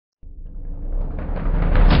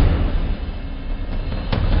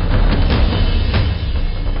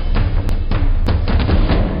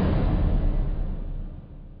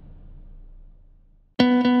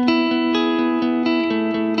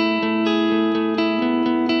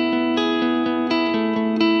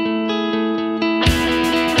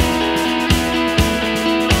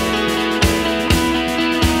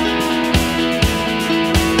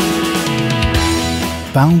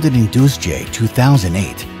Founded in Düzce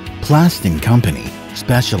 2008, Plasten Company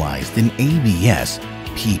specialized in ABS,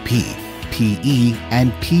 PP, PE,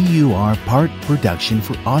 and PUR part production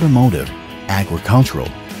for automotive, agricultural,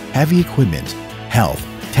 heavy equipment, health,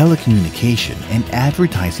 telecommunication, and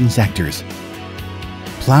advertising sectors.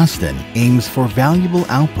 Plasten aims for valuable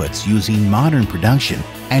outputs using modern production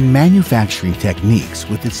and manufacturing techniques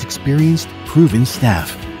with its experienced, proven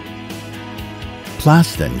staff.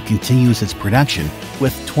 Plasten continues its production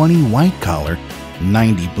with 20 white-collar,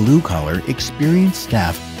 90 blue-collar experienced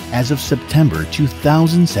staff as of September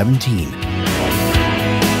 2017.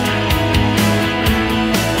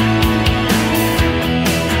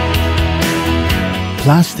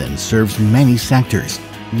 Plasten serves many sectors,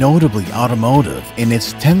 notably automotive in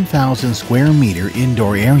its 10,000 square meter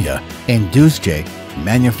indoor area, and Düzce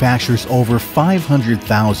manufactures over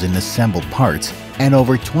 500,000 assembled parts and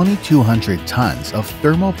over 2,200 tons of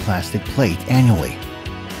thermoplastic plate annually.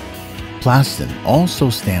 Plasten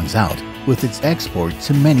also stands out with its export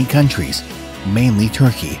to many countries, mainly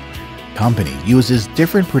Turkey. Company uses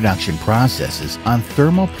different production processes on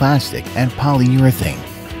thermoplastic and polyurethane.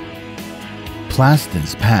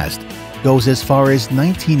 Plasten's past goes as far as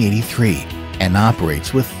 1983 and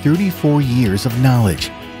operates with 34 years of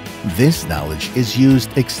knowledge. This knowledge is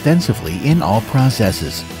used extensively in all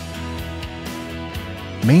processes.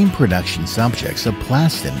 Main production subjects of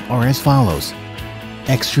Plasten are as follows.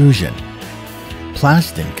 Extrusion.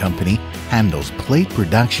 Plasten Company handles plate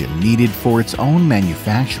production needed for its own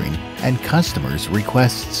manufacturing and customers'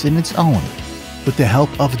 requests in its own, with the help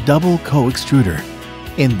of double co-extruder.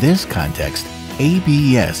 In this context,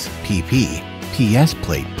 ABS, PP, PS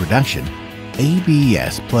plate production,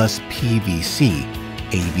 ABS plus PVC,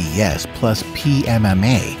 ABS plus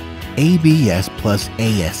PMMA, ABS plus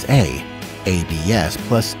ASA, ABS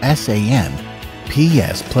plus SAM,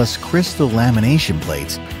 PS plus crystal lamination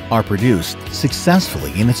plates are produced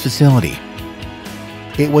successfully in its facility.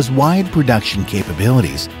 It was wide production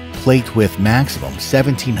capabilities, plate width maximum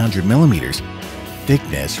 1700 millimeters,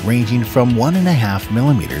 thickness ranging from 1.5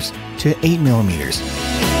 millimeters to 8 millimeters.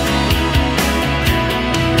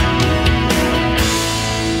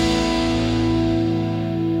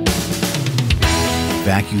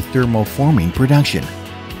 Vacuum thermoforming production.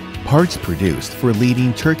 Parts produced for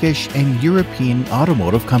leading Turkish and European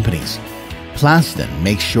automotive companies. Plasten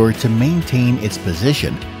makes sure to maintain its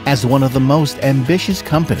position as one of the most ambitious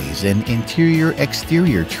companies in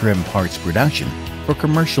interior-exterior trim parts production for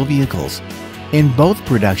commercial vehicles. In both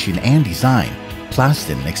production and design,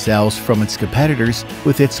 Plasten excels from its competitors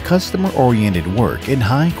with its customer-oriented work and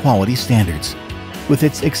high-quality standards. With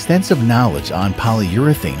its extensive knowledge on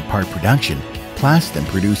polyurethane part production, Plasten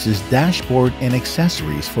produces dashboard and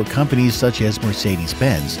accessories for companies such as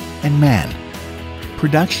Mercedes-Benz and MAN.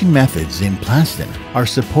 Production methods in Plasten are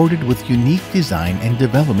supported with unique design and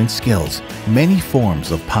development skills. Many forms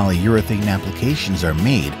of polyurethane applications are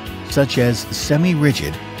made, such as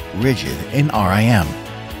semi-rigid, rigid, and RIM.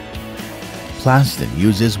 Plasten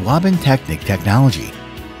uses Wabentechnic technology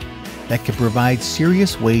that can provide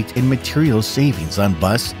serious weight and material savings on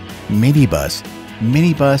bus, minibus,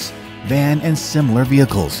 van, and similar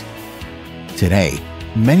vehicles. Today,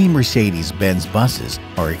 many Mercedes-Benz buses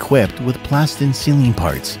are equipped with Plasten sealing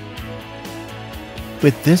parts.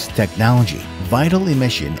 With this technology, vital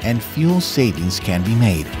emission and fuel savings can be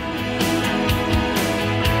made.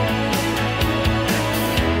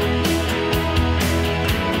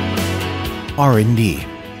 R&D.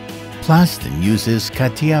 Plasten uses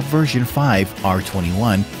CATIA version 5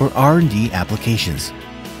 R21 for R&D applications.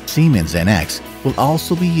 Siemens NX will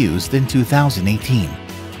also be used in 2018.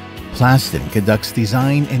 Plasten conducts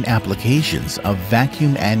design and applications of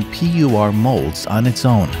vacuum and PUR molds on its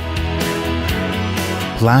own.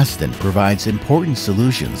 Plasten provides important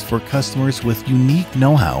solutions for customers with unique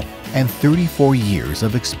know-how and 34 years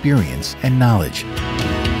of experience and knowledge.